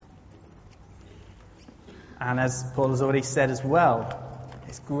And as Paul has already said as well,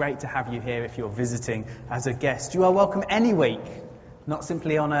 it's great to have you here if you're visiting as a guest. You are welcome any week, not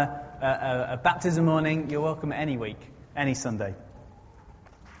simply on a baptism morning. You're welcome any week, any Sunday.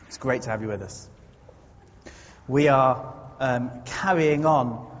 It's great to have you with us. We are carrying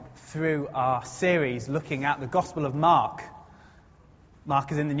on through our series looking at the Gospel of Mark.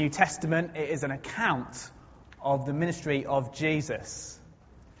 Mark is in the New Testament. It is an account of the ministry of Jesus.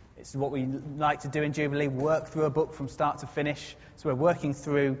 It's what we like to do in Jubilee, work through a book from start to finish. So we're working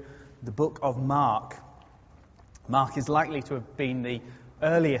through the book of Mark. Mark is likely to have been the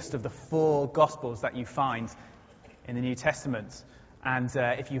earliest of the 4 Gospels that you find in the New Testament. And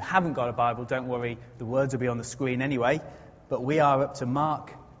if you haven't got a Bible, don't worry, the words will be on the screen anyway. But we are up to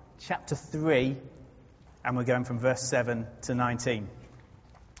Mark chapter 3, and we're going from verse 7 to 19.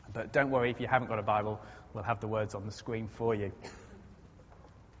 But don't worry, if you haven't got a Bible, we'll have the words on the screen for you.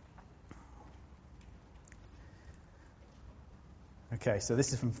 Okay, so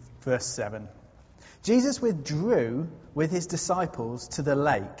this is from verse 7. Jesus withdrew with his disciples to the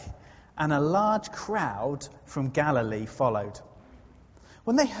lake, and a large crowd from Galilee followed.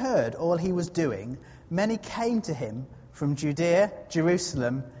 When they heard all he was doing, many came to him from Judea,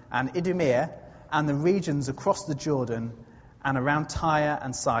 Jerusalem, and Idumea, and the regions across the Jordan, and around Tyre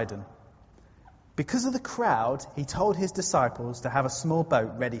and Sidon. Because of the crowd, he told his disciples to have a small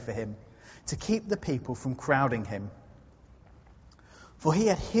boat ready for him, to keep the people from crowding him. For he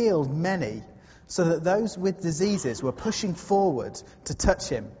had healed many, so that those with diseases were pushing forward to touch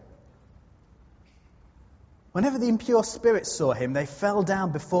him. Whenever the impure spirits saw him, they fell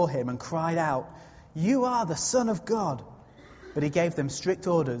down before him and cried out, "You are the Son of God." But he gave them strict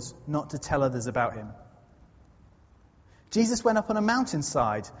orders not to tell others about him. Jesus went up on a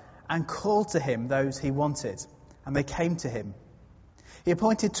mountainside and called to him those he wanted, and they came to him. He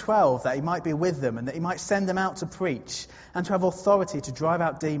appointed 12 that he might be with them and that he might send them out to preach and to have authority to drive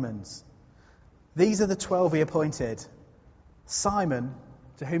out demons. These are the 12 he appointed: Simon,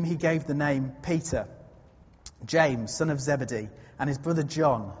 to whom he gave the name Peter; James, son of Zebedee, and his brother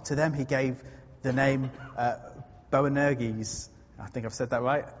John. To them he gave the name Boanerges. I think I've said that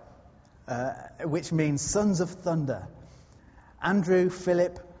right. Which means sons of thunder. Andrew,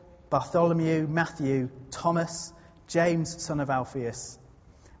 Philip, Bartholomew, Matthew, Thomas, James, son of Alphaeus,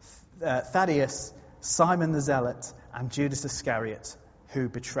 Thaddeus, Simon the Zealot, and Judas Iscariot, who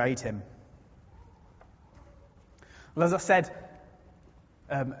betrayed him. Well, as I said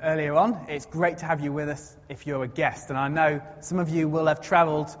earlier on, it's great to have you with us if you're a guest. And I know some of you will have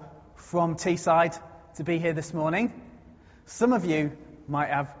travelled from Teesside to be here this morning. Some of you might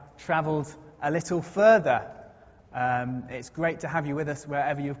have travelled a little further. It's great to have you with us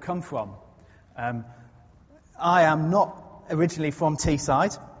wherever you've come from. I am not originally from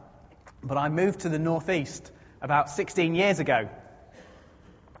Teesside, but I moved to the northeast about 16 years ago.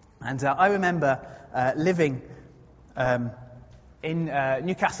 And I remember living in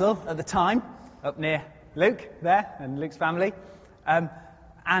Newcastle at the time, up near Luke there and Luke's family,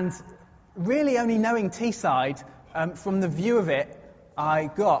 and really only knowing Teesside from the view of it I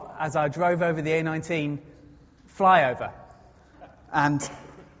got as I drove over the A19 flyover. And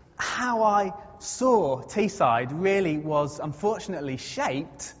how I saw Teesside really was unfortunately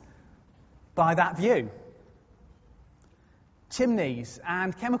shaped by that view. Chimneys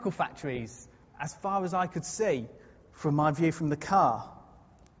and chemical factories as far as I could see from my view from the car.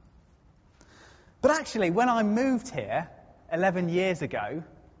 But actually, when I moved here 11 years ago,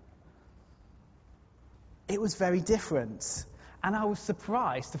 it was very different. And I was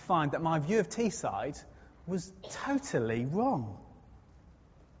surprised to find that my view of Teesside was totally wrong.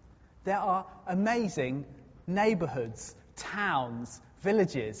 There are amazing neighbourhoods, towns,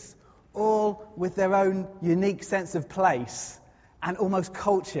 villages, all with their own unique sense of place and almost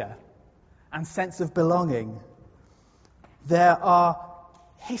culture and sense of belonging. There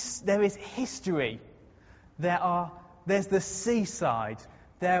is history. There's the seaside.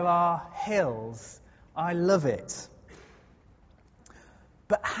 There are hills. I love it.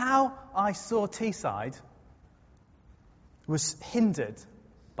 But how I saw Teesside was hindered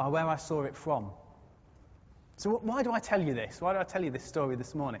by where I saw it from. So why do I tell you this? Why do I tell you this story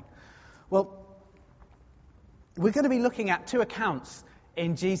this morning? Well, we're going to be looking at 2 accounts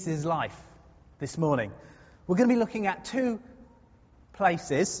in Jesus' life this morning. We're going to be looking at 2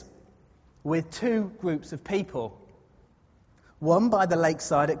 places with 2 groups of people. One by the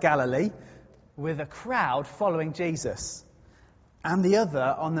lakeside at Galilee, with a crowd following Jesus, and the other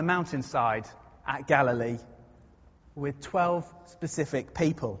on the mountainside at Galilee, with 12 specific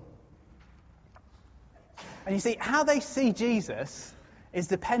people. And you see, how they see Jesus is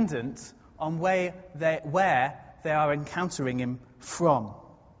dependent on where they are encountering him from.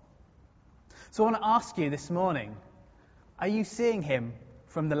 So I want to ask you this morning, are you seeing him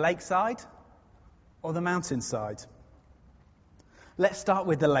from the lakeside or the mountainside? Let's start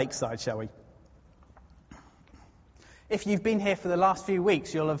with the lakeside, shall we? If you've been here for the last few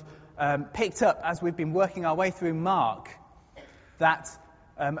weeks, you'll have picked up, as we've been working our way through Mark, that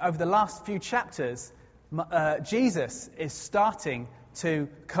over the last few chapters, Jesus is starting to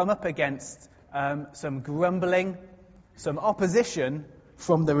come up against some grumbling, some opposition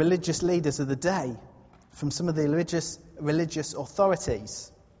from the religious leaders of the day, from some of the religious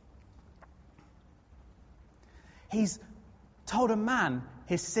authorities. He's told a man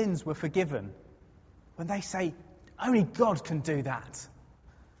his sins were forgiven, when they say, only God can do that.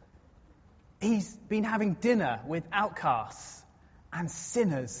 He's been having dinner with outcasts and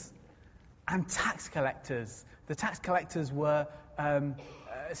sinners and tax collectors. The tax collectors were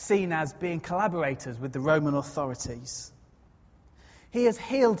seen as being collaborators with the Roman authorities. He has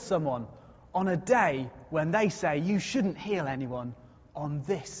healed someone on a day when they say you shouldn't heal anyone on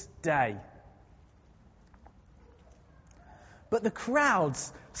this day. But the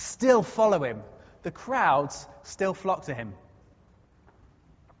crowds still follow him. The crowds still flock to him.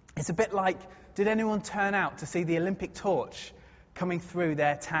 It's a bit like, did anyone turn out to see the Olympic torch coming through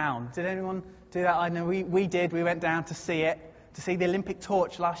their town? Did anyone do that? I know we did. We went down to see it, to see the Olympic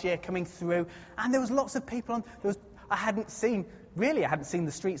torch last year coming through. And there was lots of people I hadn't seen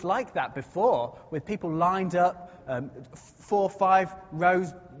the streets like that before, with people lined up, 4 or 5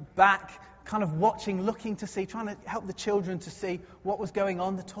 rows back, kind of watching, looking to see, trying to help the children to see what was going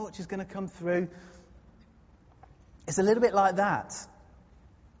on. The torch is going to come through. It's a little bit like that.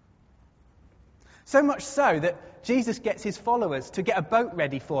 So much so that Jesus gets his followers to get a boat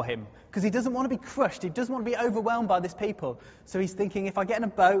ready for him, because he doesn't want to be crushed. He doesn't want to be overwhelmed by this people. So he's thinking, if I get in a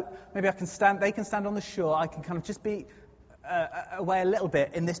boat, maybe they can stand on the shore. I can kind of just be away a little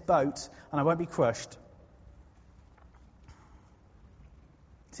bit in this boat, and I won't be crushed.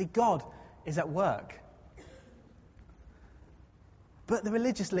 See, God is at work. But the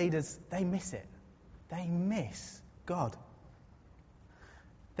religious leaders, they miss it. They miss God.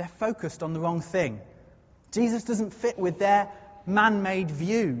 They're focused on the wrong thing. Jesus doesn't fit with their man-made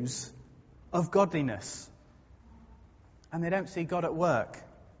views of godliness. And they don't see God at work.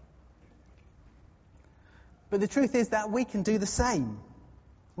 But the truth is that we can do the same.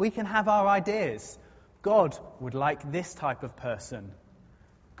 We can have our ideas. God would like this type of person.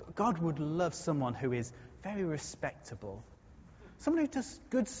 God would love someone who is very respectable. Someone who does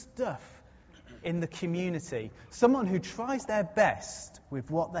good stuff in the community. Someone who tries their best with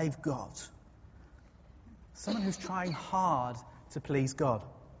what they've got. Someone who's trying hard to please God.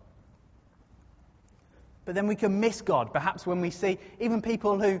 But then we can miss God. Perhaps when we see even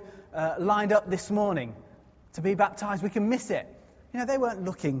people who lined up this morning to be baptized, we can miss it. You know, they weren't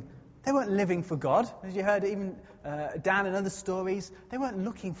living for God. As you heard even Dan and other stories, they weren't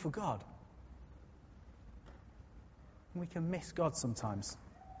looking for God. We can miss God sometimes.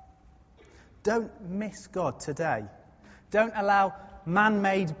 Don't miss God today. Don't allow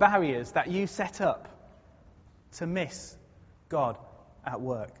man-made barriers that you set up to miss God at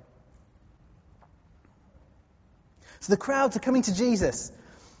work. So the crowds are coming to Jesus.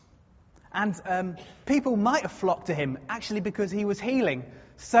 And people might have flocked to him actually because he was healing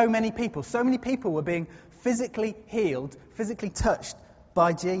so many people. So many people were being physically healed, physically touched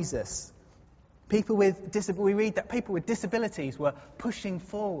by Jesus. We read that people with disabilities were pushing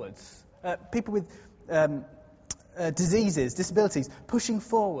forwards. People with diseases, disabilities, pushing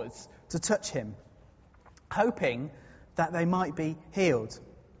forwards to touch him, hoping that they might be healed.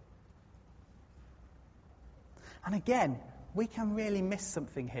 And again, we can really miss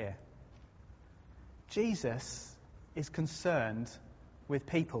something here. Jesus is concerned with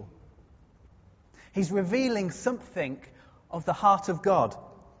people. He's revealing something of the heart of God.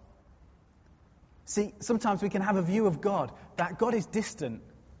 See, sometimes we can have a view of God, that God is distant.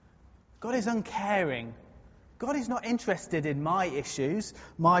 God is uncaring. God is not interested in my issues,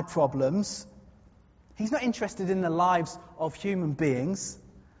 my problems. He's not interested in the lives of human beings.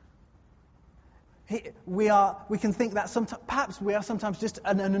 We can think that perhaps we are sometimes just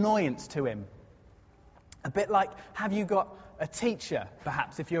an annoyance to him. A bit like, have you got a teacher,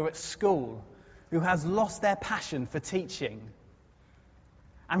 perhaps, if you're at school, who has lost their passion for teaching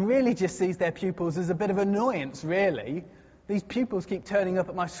and really just sees their pupils as a bit of annoyance, really. These pupils keep turning up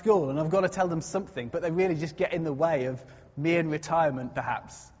at my school and I've got to tell them something, but they really just get in the way of me in retirement,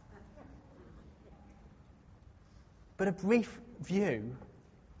 perhaps. But a brief view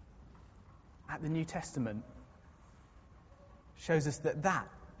at the New Testament shows us that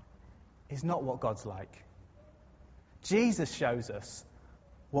is not what God's like. Jesus shows us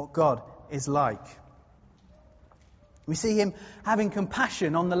what God is like. We see him having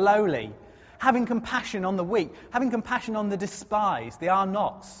compassion on the lowly, having compassion on the weak, having compassion on the despised, the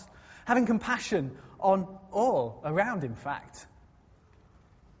are-nots, having compassion on all around, in fact.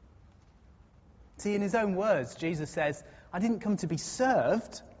 See, in his own words, Jesus says, I didn't come to be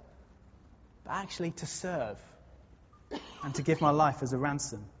served, but actually to serve and to give my life as a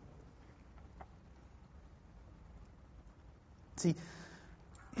ransom. See,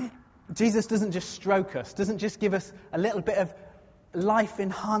 Jesus doesn't just stroke us, doesn't just give us a little bit of life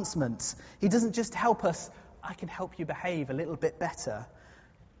enhancement. He doesn't just help us, I can help you behave a little bit better.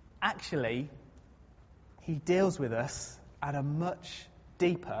 Actually, he deals with us at a much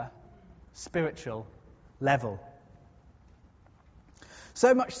deeper spiritual level.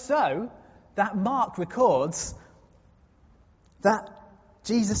 So much so that Mark records that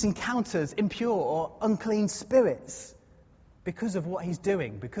Jesus encounters impure or unclean spirits because of what he's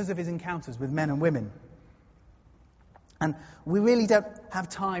doing, because of his encounters with men and women. And we really don't have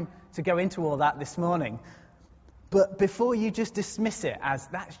time to go into all that this morning. But before you just dismiss it as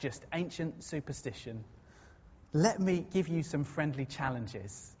that's just ancient superstition, let me give you some friendly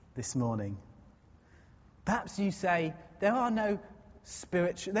challenges this morning. Perhaps you say there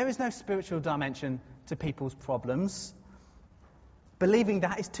is no spiritual dimension to people's problems. Believing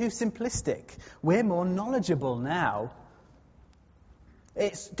that is too simplistic. We're more knowledgeable now.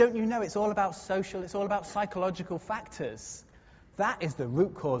 Don't you know it's all about social, it's all about psychological factors. That is the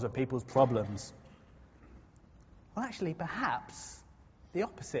root cause of people's problems. Well, actually, perhaps the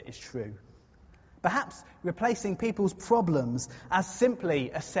opposite is true. Perhaps replacing people's problems as simply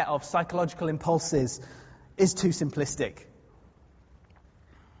a set of psychological impulses is too simplistic.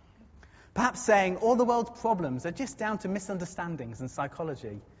 Perhaps saying all the world's problems are just down to misunderstandings and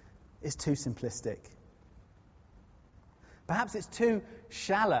psychology is too simplistic. Perhaps it's too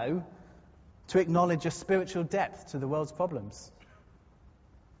shallow to acknowledge a spiritual depth to the world's problems.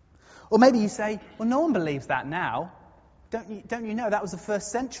 Or maybe you say, well, no one believes that now. Don't you know that was a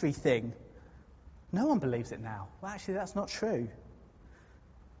first century thing? No one believes it now. Well, actually, that's not true.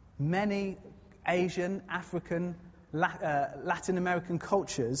 Many Asian, African, Latin American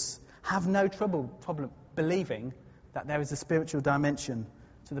cultures have no problem believing that there is a spiritual dimension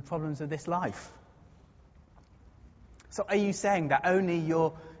to the problems of this life. So are you saying that only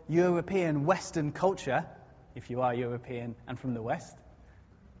your European Western culture, if you are European and from the West,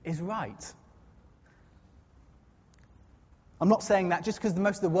 is right? I'm not saying that just because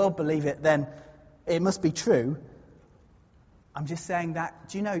most of the world believe it, then it must be true. I'm just saying that,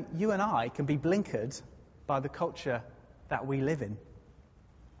 do you know, you and I can be blinkered by the culture that we live in.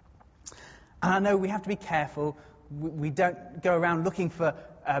 And I know we have to be careful. We don't go around looking for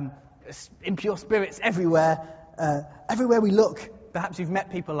impure spirits everywhere. Everywhere we look, perhaps you've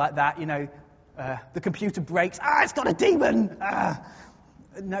met people like that, the computer breaks, it's got a demon!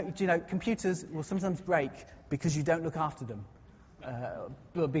 No, do you know, computers will sometimes break because you don't look after them,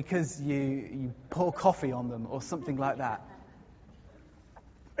 or because you pour coffee on them or something like that.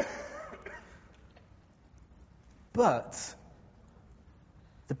 But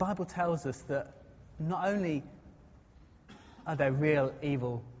the Bible tells us that not only are there real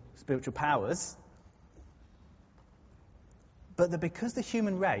evil spiritual powers, but that because the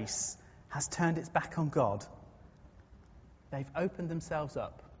human race has turned its back on God, they've opened themselves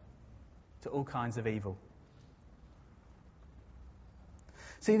up to all kinds of evil.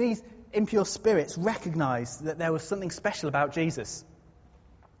 See, these impure spirits recognized that there was something special about Jesus.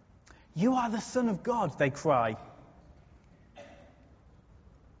 You are the Son of God, they cry.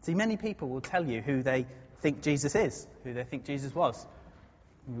 See, many people will tell you who they think Jesus is, who they think Jesus was.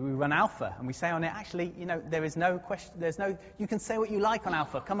 We run Alpha, and we say on it, actually, there is no question, you can say what you like on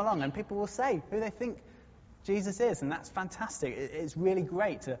Alpha, come along, and people will say who they think Jesus is, and that's fantastic. It's really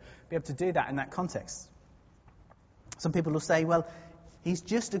great to be able to do that in that context. Some people will say, well, he's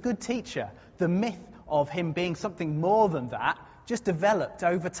just a good teacher. The myth of him being something more than that just developed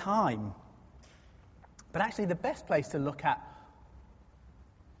over time. But actually, the best place to look at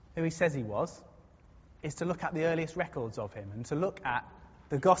who he says he was is to look at the earliest records of him and to look at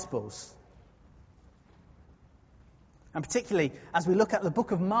the Gospels. And particularly as we look at the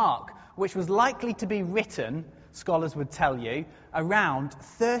book of Mark, which was likely to be written, scholars would tell you, around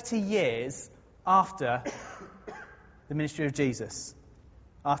 30 years after the ministry of Jesus,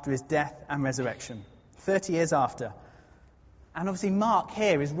 after his death and resurrection. 30 years after. And obviously Mark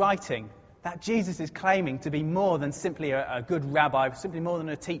here is writing that Jesus is claiming to be more than simply a good rabbi, simply more than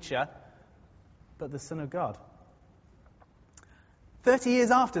a teacher, but the Son of God. 30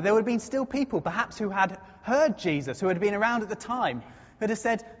 years after, there would have been still people, perhaps who had heard Jesus, who had been around at the time, who had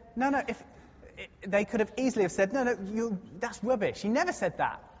said, no, they could have easily have said, no, that's rubbish. He never said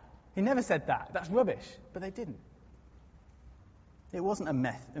that. He never said that. That's rubbish. But they didn't. It wasn't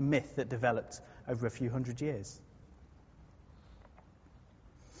a myth that developed over a few hundred years.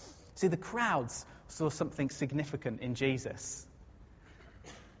 See, the crowds saw something significant in Jesus.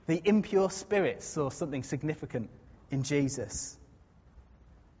 The impure spirits saw something significant in Jesus.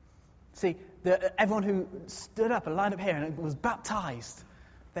 See, everyone who stood up and lined up here and was baptized,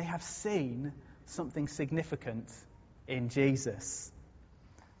 they have seen something significant in Jesus.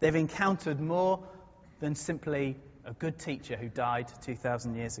 They've encountered more than simply a good teacher who died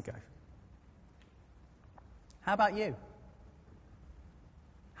 2,000 years ago. How about you?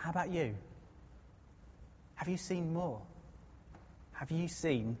 How about you? Have you seen more? Have you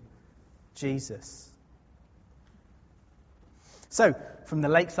seen Jesus? So, from the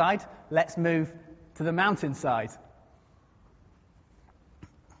lakeside, let's move to the mountainside.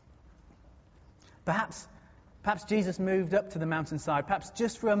 Perhaps Jesus moved up to the mountainside, perhaps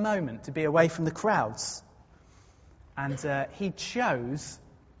just for a moment, to be away from the crowds. And he chose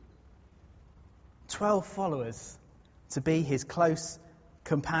 12 followers to be his close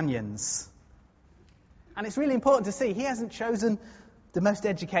companions. And it's really important to see, he hasn't chosen the most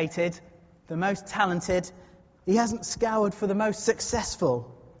educated, the most talented. He hasn't scoured for the most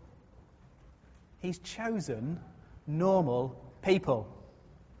successful. He's chosen normal people.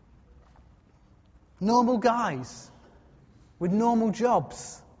 Normal guys with normal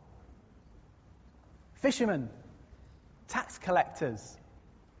jobs. Fishermen, tax collectors,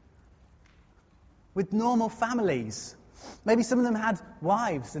 with normal families. Maybe some of them had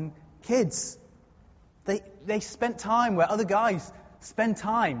wives and kids. They spent time where other guys spend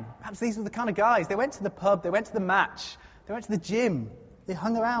time. Perhaps these were the kind of guys. They went to the pub, they went to the match, they went to the gym, they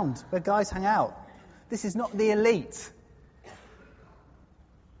hung around where guys hang out. This is not the elite.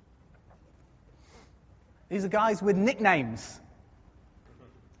 These are guys with nicknames.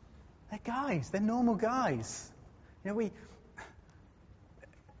 They're guys, they're normal guys. You know,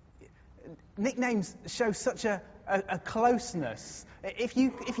 nicknames show such a closeness. If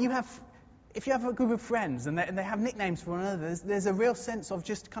you have a group of friends and they have nicknames for one another, there's a real sense of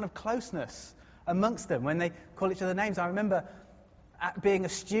just kind of closeness amongst them when they call each other names. I remember being a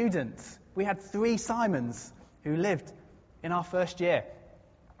student, we had 3 Simons who lived in our first year,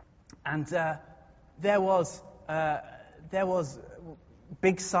 and there was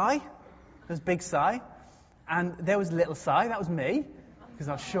Big Si. There was Big Si, and there was Little Si. That was me, because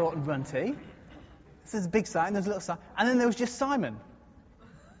I was short and runty. So there's Big Si and there's Little Si, and then there was just Simon.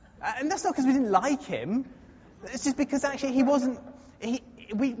 And that's not because we didn't like him. It's just because actually he wasn't.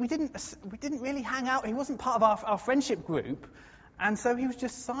 We didn't really hang out. He wasn't part of our friendship group, and so he was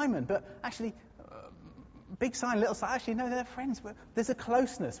just Simon. But actually, Big Si and Little Si, actually no, they're friends. But there's a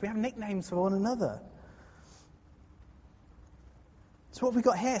closeness. We have nicknames for one another. So what have we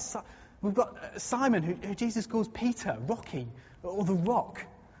got here? We've got Simon, who Jesus calls Peter, Rocky, or the Rock.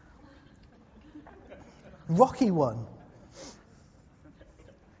 Rocky one.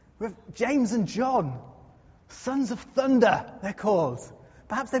 We have James and John, sons of thunder, they're called.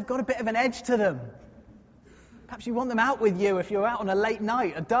 Perhaps they've got a bit of an edge to them. Perhaps you want them out with you if you're out on a late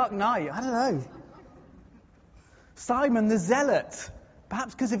night, a dark night. I don't know. Simon the Zealot,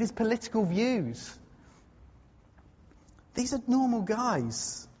 perhaps because of his political views. These are normal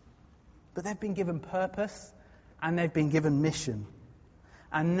guys, but they've been given purpose and they've been given mission.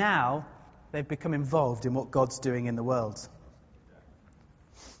 And now they've become involved in what God's doing in the world.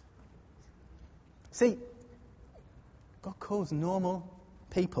 See, God calls normal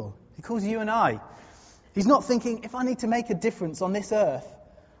people. He calls you and I. He's not thinking, if I need to make a difference on this earth,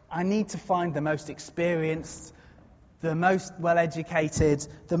 I need to find the most experienced, the most well-educated,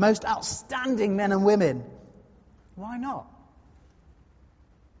 the most outstanding men and women. Why not?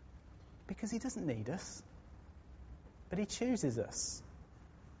 Because he doesn't need us. But he chooses us.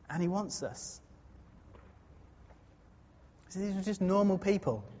 And he wants us. So these are just normal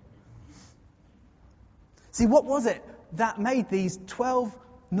people. See, what was it that made these 12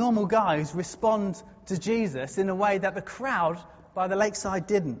 normal guys respond to Jesus in a way that the crowd by the lakeside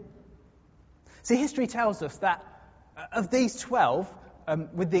didn't? See, history tells us that of these 12,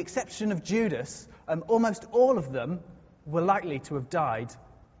 with the exception of Judas, almost all of them were likely to have died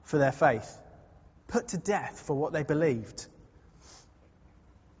for their faith, put to death for what they believed.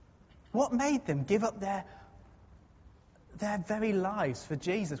 What made them give up their very lives for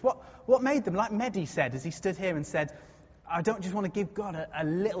Jesus? What made them, like Mehdi said as he stood here and said, I don't just want to give God a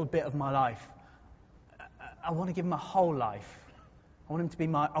little bit of my life. I want to give him my whole life. I want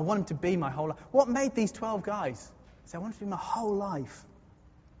him to be my whole life. What made these 12 guys say, I want him to be my whole life?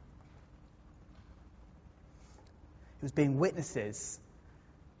 It was being witnesses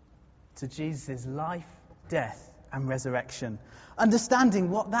to Jesus' life, death, and resurrection. Understanding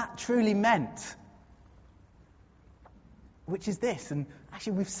what that truly meant. Which is this, and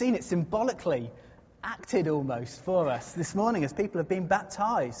actually we've seen it symbolically acted almost for us this morning as people have been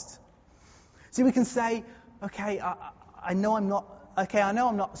baptized. See, we can say, okay, I know I'm not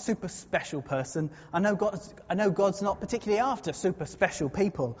a super special person. I know God's not particularly after super special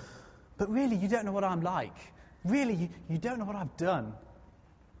people. But really, you don't know what I'm like. Really, you don't know what I've done.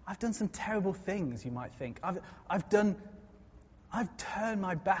 I've done some terrible things, you might think. I've turned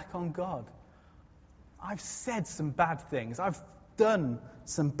my back on God. I've said some bad things. I've done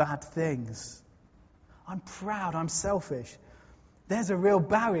some bad things. I'm proud. I'm selfish. There's a real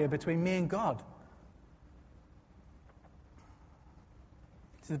barrier between me and God.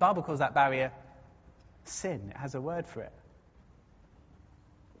 So the Bible calls that barrier sin. It has a word for it.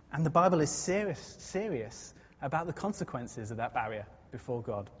 And the Bible is serious about the consequences of that barrier before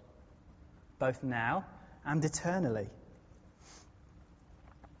God, both now and eternally.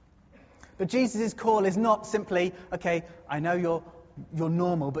 But Jesus' call is not simply, okay, I know you're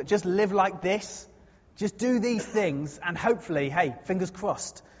normal, but just live like this. Just do these things, and hopefully, hey, fingers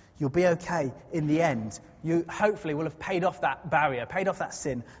crossed, you'll be okay in the end. You hopefully will have paid off that barrier, paid off that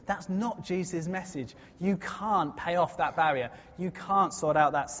sin. That's not Jesus' message. You can't pay off that barrier. You can't sort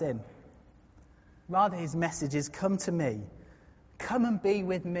out that sin. Rather, his message is, come to me. Come and be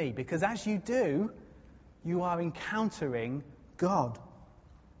with me, because as you do, you are encountering God.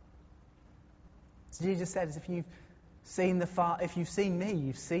 So Jesus says, if you've seen me,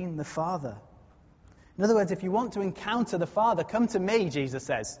 you've seen the Father. In other words, if you want to encounter the Father, come to me, Jesus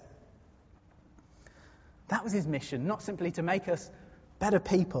says. That was his mission, not simply to make us better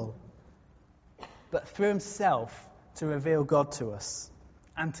people, but through himself to reveal God to us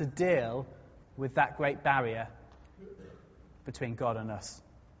and to deal with that great barrier between God and us.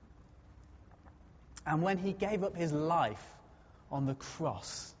 And when he gave up his life on the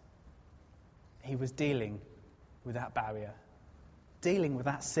cross, he was dealing with that barrier, dealing with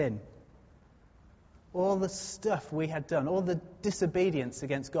that sin. All the stuff we had done, all the disobedience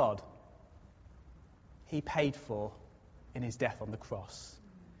against God, he paid for in his death on the cross.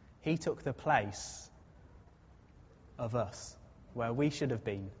 He took the place of us. Where we should have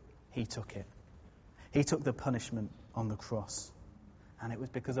been, he took it. He took the punishment on the cross. And it was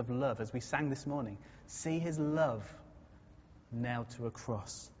because of love, as we sang this morning. See his love nailed to a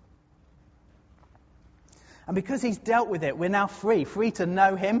cross. And because he's dealt with it, we're now free to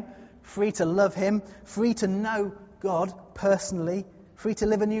know him, free to love him, free to know God personally, free to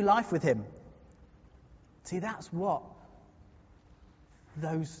live a new life with him. See, that's what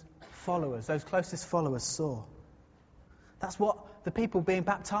those followers, those closest followers saw. That's what the people being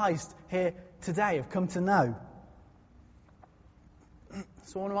baptized here today have come to know.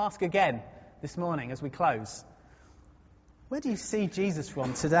 So I want to ask again this morning as we close, where do you see Jesus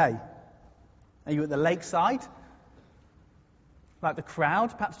from today? Are you at the lakeside? Like the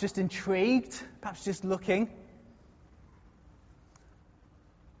crowd? Perhaps just intrigued? Perhaps just looking?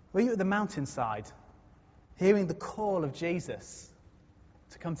 Were you at the mountainside? Hearing the call of Jesus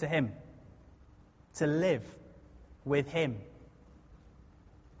to come to him? To live with him?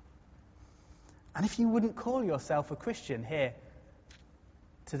 And if you wouldn't call yourself a Christian here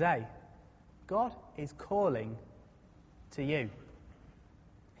today, God is calling to you.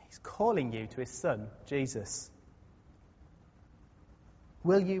 He's calling you to his Son, Jesus.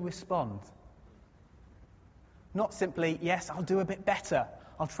 Will you respond? Not simply, yes, I'll do a bit better.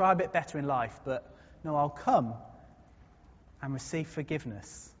 I'll try a bit better in life. But no, I'll come and receive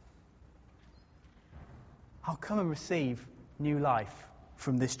forgiveness. I'll come and receive new life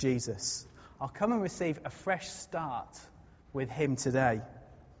from this Jesus. I'll come and receive a fresh start with him today.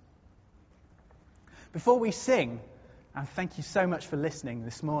 Before we sing, and thank you so much for listening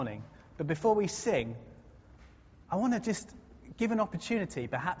this morning, but before we sing, I want to just give an opportunity,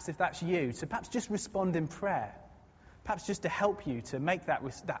 perhaps if that's you, to perhaps just respond in prayer. Perhaps just to help you to make that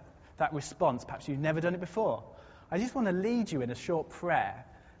response. Perhaps you've never done it before. I just want to lead you in a short prayer.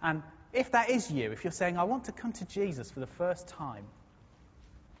 And if that is you, if you're saying, I want to come to Jesus for the first time,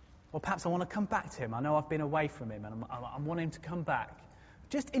 or perhaps I want to come back to him. I know I've been away from him and I want him to come back.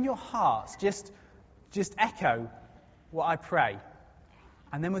 Just in your hearts, just echo what I pray.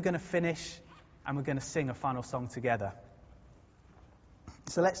 And then we're going to finish and we're going to sing a final song together.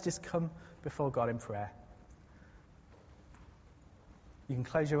 So let's just come before God in prayer. You can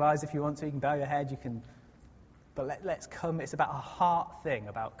close your eyes if you want to. You can bow your head. You can But let's come. It's about a heart thing,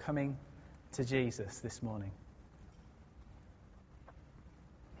 about coming to Jesus this morning.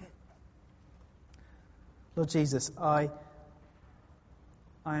 Lord Jesus, I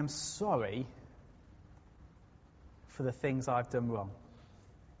am sorry for the things I've done wrong.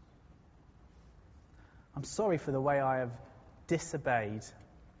 I'm sorry for the way I have disobeyed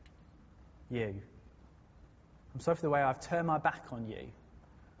you. I'm sorry for the way I've turned my back on you.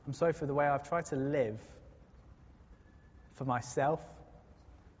 I'm sorry for the way I've tried to live for myself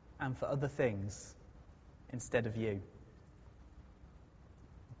and for other things instead of you.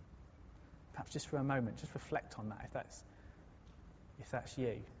 Perhaps just for a moment, just reflect on that if that's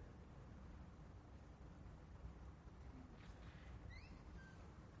you.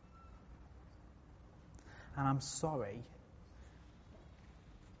 And I'm sorry.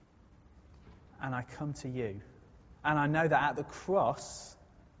 And I come to you. And I know that at the cross,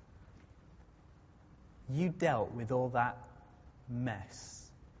 you dealt with all that mess,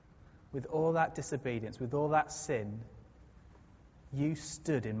 with all that disobedience, with all that sin. You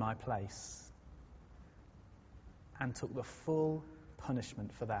stood in my place and took the full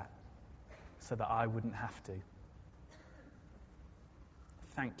punishment for that so that I wouldn't have to.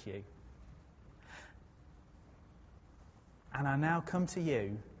 Thank you. And I now come to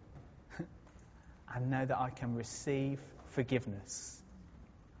you and know that I can receive forgiveness.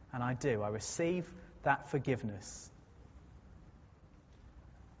 And I do. I receive that forgiveness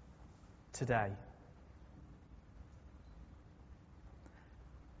today.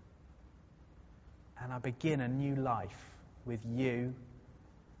 And I begin a new life with you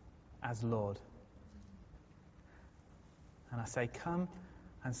as Lord. And I say, come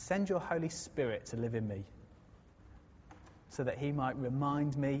and send your Holy Spirit to live in me, so that he might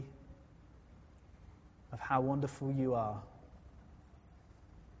remind me of how wonderful you are,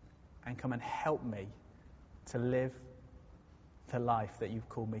 and come and help me to live the life that you've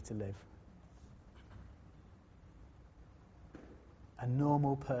called me to live. A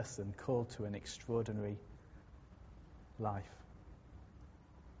normal person called to an extraordinary life.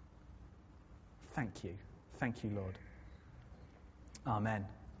 Thank you. Thank you, Lord. Amen.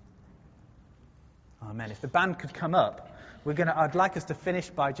 Amen. If the band could come up, I'd like us to finish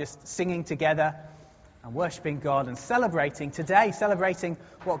by just singing together and worshipping God and celebrating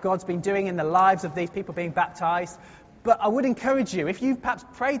what God's been doing in the lives of these people being baptized. But I would encourage you, if you've perhaps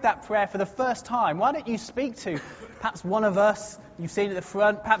prayed that prayer for the first time, why don't you speak to perhaps one of us you've seen at the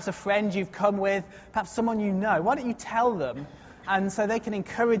front, perhaps a friend you've come with, perhaps someone you know. Why don't you tell them, and so they can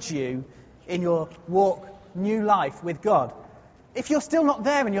encourage you in your walk, new life with God. If you're still not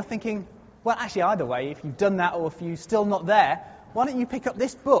there and you're thinking, well, actually, either way, if you've done that or if you're still not there, why don't you pick up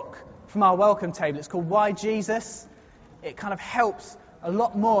this book from our welcome table? It's called Why Jesus? It kind of helps a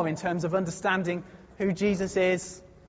lot more in terms of understanding who Jesus is,